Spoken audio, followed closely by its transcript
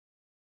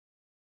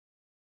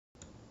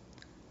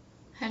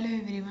Hello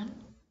everyone,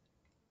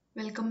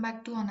 welcome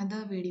back to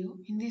another video.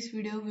 In this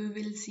video we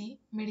will see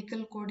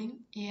medical coding,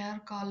 AR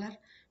caller,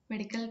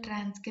 medical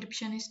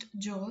transcriptionist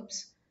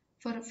jobs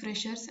for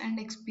freshers and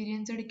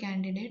experienced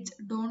candidates.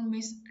 Don't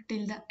miss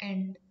till the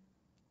end.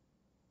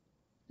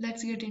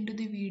 Let's get into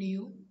the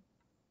video.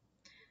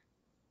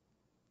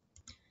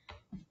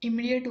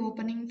 Immediate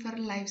opening for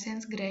life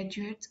science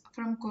graduates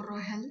from Coro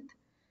Health.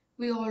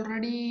 We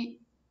already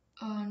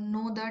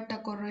know that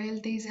Coro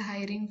Health is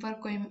hiring for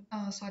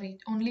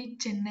only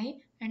Chennai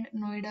and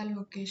Noida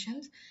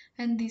locations,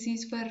 and this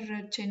is for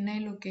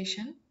Chennai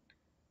location.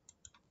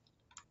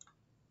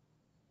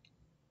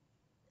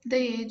 The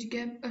age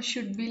gap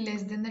should be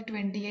less than the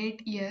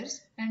 28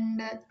 years,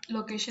 and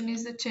location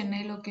is the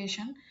Chennai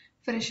location.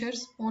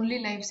 Freshers, only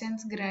life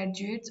science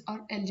graduates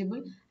are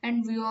eligible,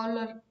 and we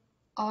all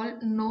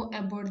know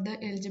about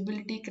the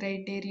eligibility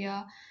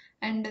criteria.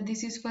 And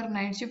this is for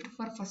night shift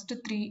for first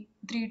three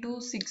to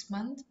 6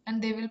 months,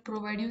 and they will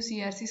provide you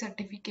CRC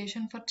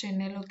certification for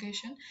Chennai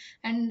location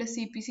and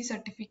CPC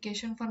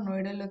certification for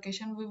Noida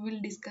location. We will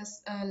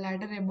discuss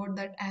later about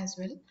that as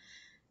well.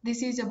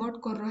 This is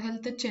about Corro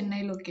Health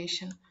Chennai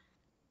location.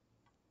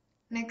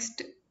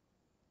 Next,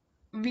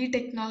 V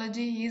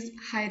Technology is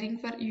hiring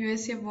for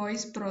USA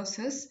voice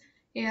process,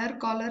 AR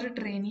caller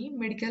trainee,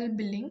 medical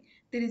billing.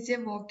 There is a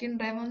walk-in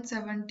drive on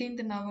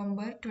 17th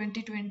November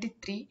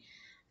 2023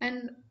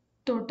 and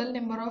total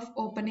number of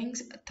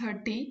openings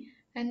 30,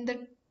 and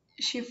the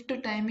shift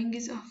timing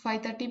is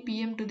 5:30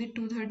 p.m. to the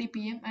 2:30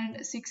 p.m.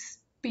 and 6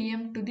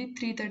 p.m. to the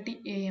 3:30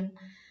 a.m.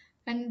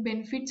 And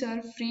benefits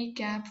are free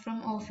cab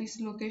from office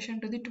location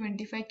to the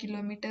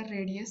 25-kilometer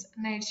radius,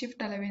 night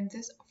shift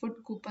allowances, food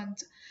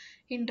coupons.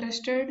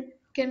 Interested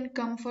can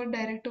come for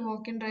direct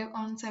walk-in drive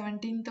on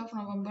 17th of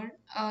November.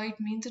 It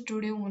means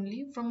today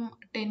only from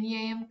 10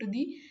 a.m. to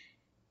the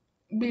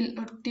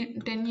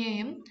 10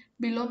 a.m.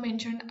 below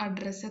mentioned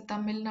address,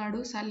 Tamil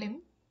Nadu,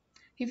 Salem.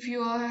 If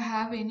you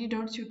have any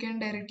doubts, you can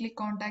directly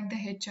contact the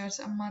HRs,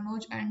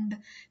 Manoj and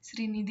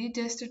Srinidhi.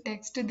 Just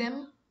text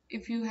them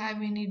if you have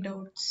any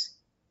doubts.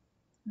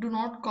 Do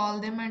not call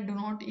them and do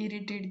not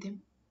irritate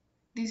them.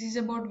 This is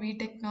about V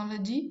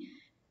Technology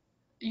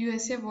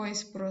USA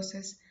voice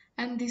process.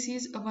 And this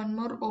is one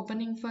more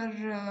opening for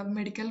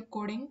medical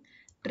coding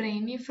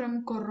trainee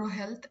from Corro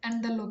Health,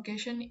 and the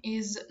location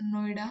is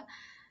Noida,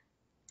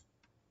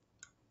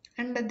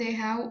 and they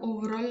have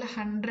overall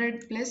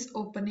 100 plus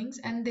openings,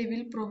 and they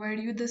will provide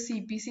you the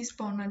CPC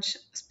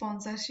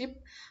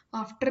sponsorship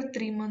after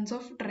 3 months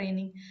of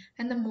training.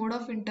 And the mode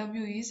of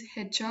interview is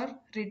HR,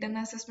 written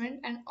assessment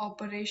and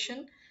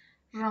operation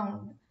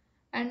round.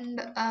 And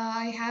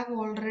I have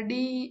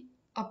already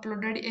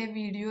uploaded a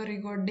video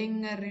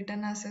regarding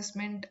written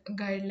assessment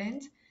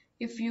guidelines.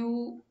 If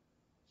you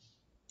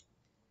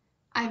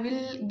I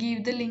will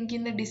give the link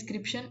in the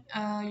description.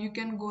 You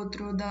can go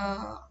through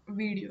the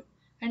video.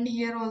 And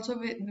here also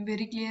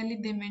very clearly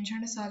they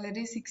mentioned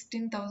salary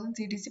 16,000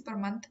 CTC per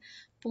month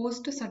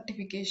post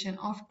certification.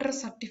 After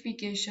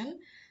certification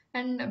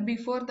and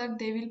before that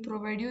they will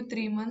provide you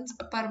 3 months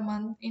per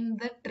month in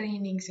the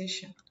training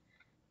session.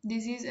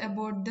 This is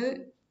about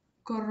the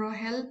Corro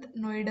Health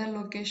Noida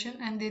location,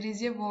 and there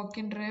is a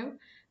walk-in drive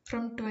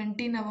from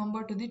 20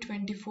 November to the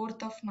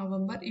 24th of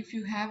November. If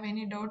you have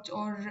any doubts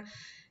or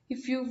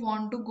if you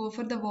want to go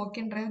for the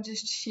walk-in drive,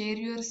 just share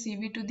your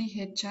CV to the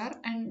HR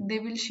and they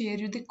will share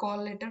you the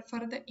call letter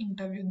for the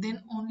interview.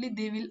 Then only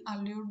they will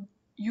allow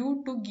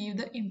you to give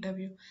the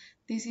interview.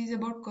 This is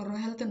about Corro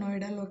Health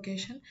Noida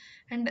location,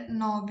 and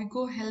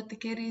Navigo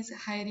Healthcare is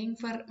hiring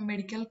for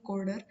medical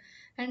coder,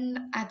 and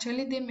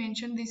actually they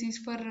mentioned this is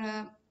for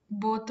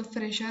both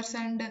freshers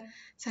and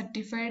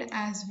certified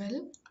as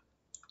well.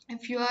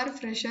 If you are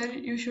fresher,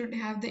 you should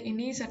have the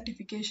any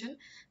certification,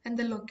 and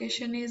the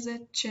location is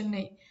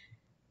Chennai.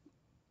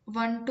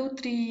 1 to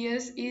 3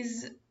 years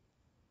is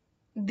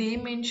they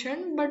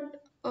mentioned, but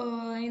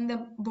in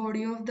the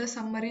body of the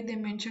summary they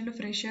mentioned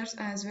freshers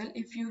as well.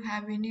 If you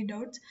have any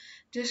doubts,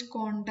 just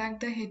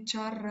contact the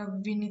HR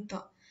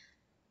Vinita.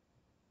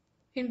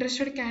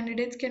 Interested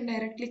candidates can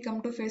directly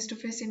come to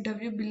face-to-face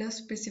interview below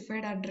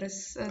specified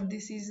address.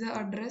 This is the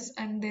address,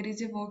 and there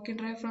is a walk-in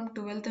drive from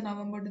 12th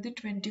November to the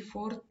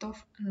 24th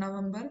of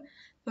November.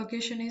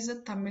 Location is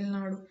Tamil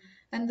Nadu,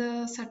 and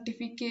the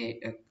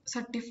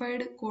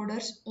certified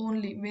coders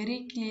only.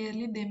 Very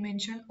clearly they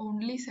mentioned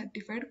only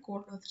certified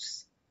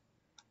coders.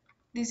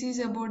 This is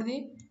about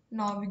the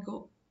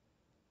Navigo.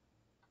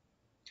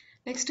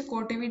 Next,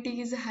 Cotiviti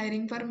is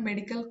hiring for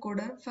medical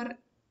coder for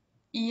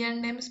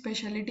E&M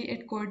specialty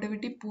at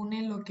Cotiviti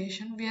Pune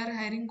location. We are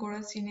hiring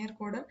coder, senior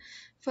coder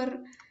for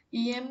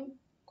EM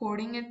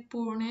coding at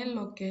Pune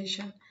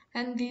location.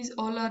 And these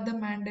all are the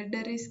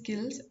mandatory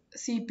skills.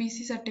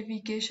 CPC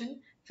certification.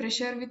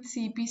 Fresher with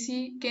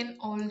CPC can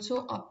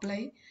also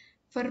apply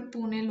for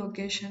Pune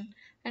location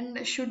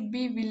and should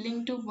be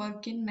willing to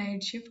work in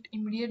night shift.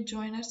 Immediate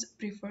joiners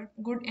preferred.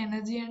 Good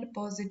energy and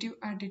positive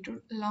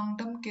attitude.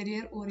 Long-term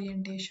career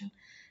orientation.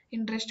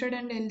 Interested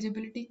and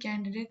eligibility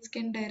candidates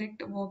can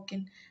direct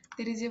walk-in.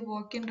 There is a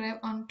walk-in drive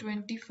on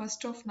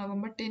 21st of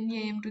November 10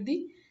 a.m. to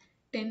the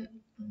 10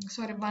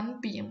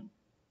 1 p.m.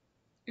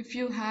 If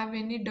you have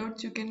any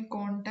doubts, you can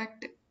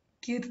contact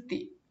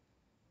Kirti.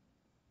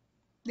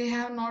 They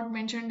have not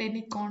mentioned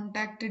any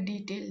contact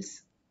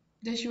details.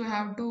 Just you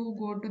have to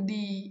go to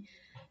the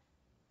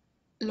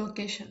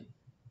location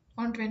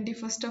on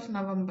 21st of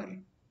November.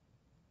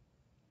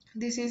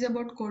 This is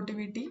about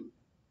cotivity.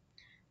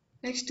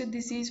 Next,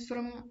 this is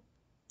from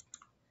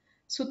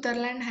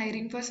Sutherland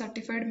hiring for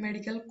certified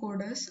medical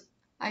coders,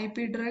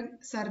 IP drug,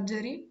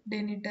 surgery,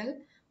 denital,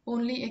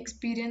 only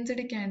experienced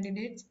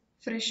candidates,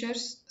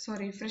 freshers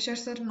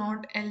are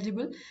not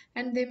eligible,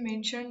 and they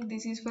mentioned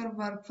this is for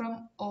work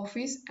from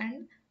office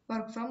and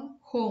work from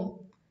home,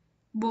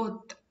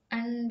 both.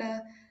 And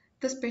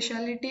the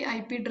specialty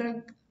IP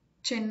drug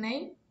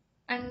Chennai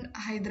and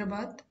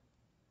Hyderabad,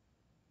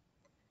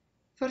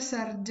 for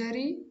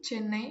surgery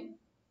Chennai,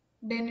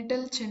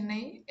 Denital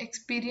Chennai,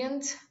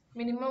 experience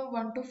minimum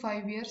 1 to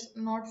 5 years,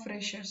 not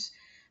freshers.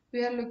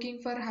 We are looking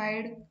for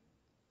higher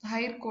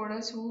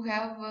coders who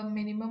have a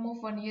minimum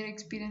of 1 year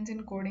experience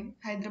in coding.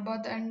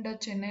 Hyderabad and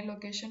Chennai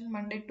location,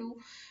 Monday to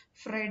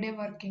Friday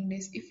working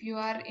days. If you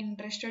are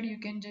interested, you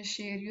can just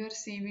share your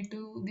CV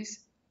to this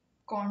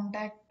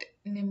contact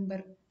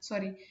number,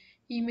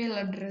 email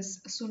address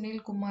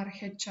Sunil Kumar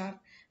HR,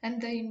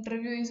 and the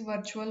interview is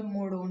virtual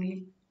mode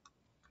only.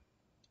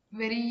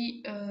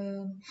 Very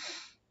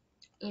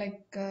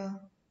like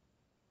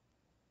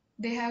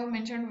they have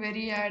mentioned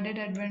very added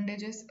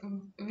advantages,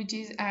 which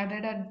is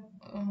added at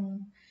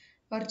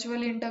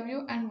virtual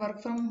interview and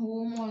work from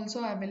home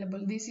also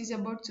available. This is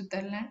about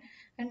Switzerland,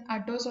 and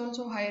Atos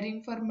also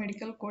hiring for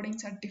medical coding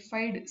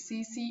certified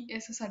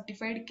CCS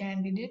certified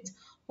candidates,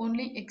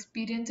 only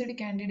experienced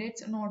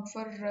candidates, not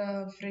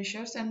for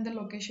freshers, and the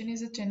location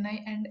is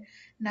Chennai and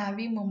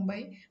Navi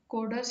Mumbai.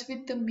 Coders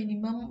with the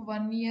minimum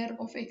 1 year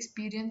of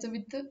experience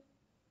with the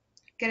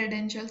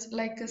credentials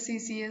like a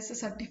CCS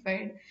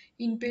certified.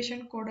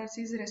 Inpatient coders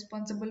is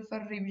responsible for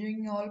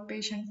reviewing all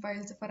patient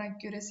files for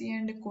accuracy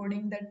and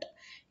coding that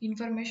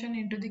information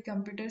into the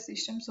computer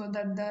system so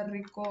that the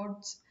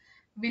records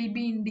will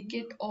be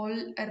indicate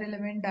all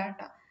relevant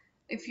data.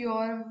 If you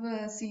have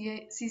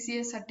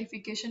CCS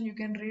certification, you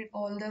can read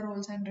all the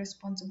roles and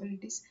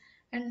responsibilities.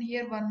 And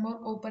here one more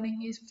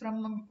opening is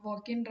from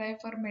walk-in drive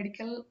for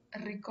medical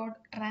record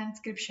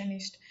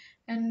transcriptionist,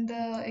 and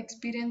the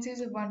experience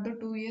is 1 to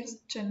 2 years.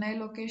 Chennai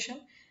location.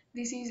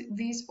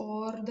 These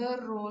are the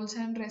roles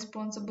and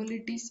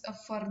responsibilities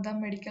for the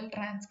medical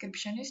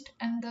transcriptionist,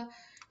 and the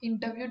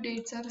interview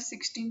dates are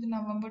 16th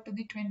November to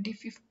the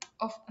 25th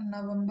of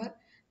November.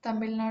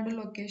 Tamil Nadu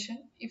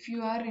location. If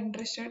you are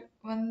interested,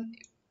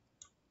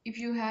 if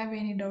you have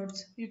any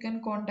doubts, you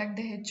can contact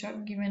the HR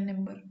given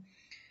number.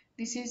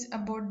 This is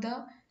about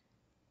the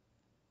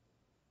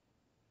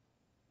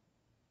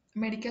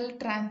medical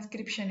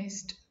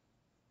transcriptionist.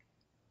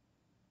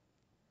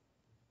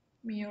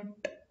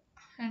 Mute.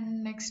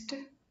 And next,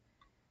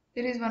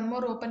 there is one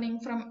more opening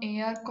from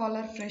AR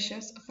Caller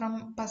Freshers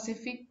from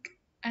Pacific,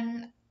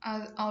 and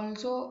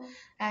also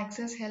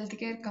Access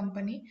Healthcare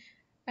Company.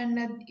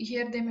 And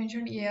here they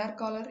mentioned AR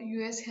Caller,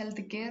 US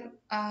Healthcare,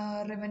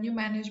 Revenue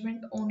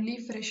Management, only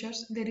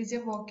freshers. There is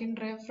a walk-in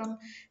drive from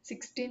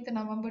 16th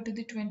November to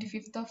the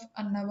 25th of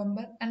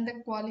November, and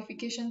the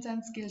qualifications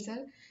and skills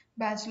are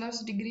bachelor's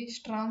degree,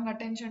 strong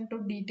attention to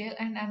detail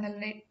and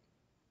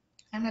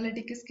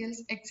analytic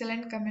skills,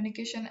 excellent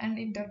communication and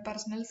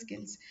interpersonal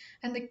skills.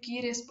 And the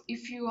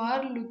if you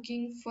are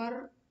looking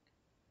for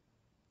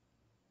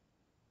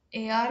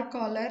AR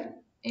caller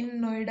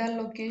in Noida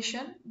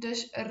location,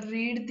 just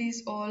read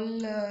these all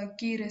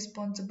key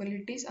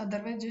responsibilities,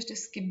 otherwise just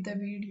skip the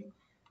video.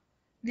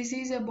 This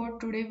is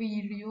about today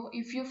video.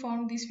 If you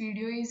found this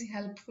video is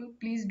helpful,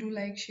 please do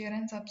like, share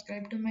and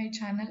subscribe to my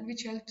channel,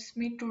 which helps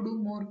me to do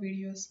more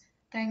videos.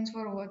 Thanks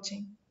for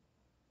watching.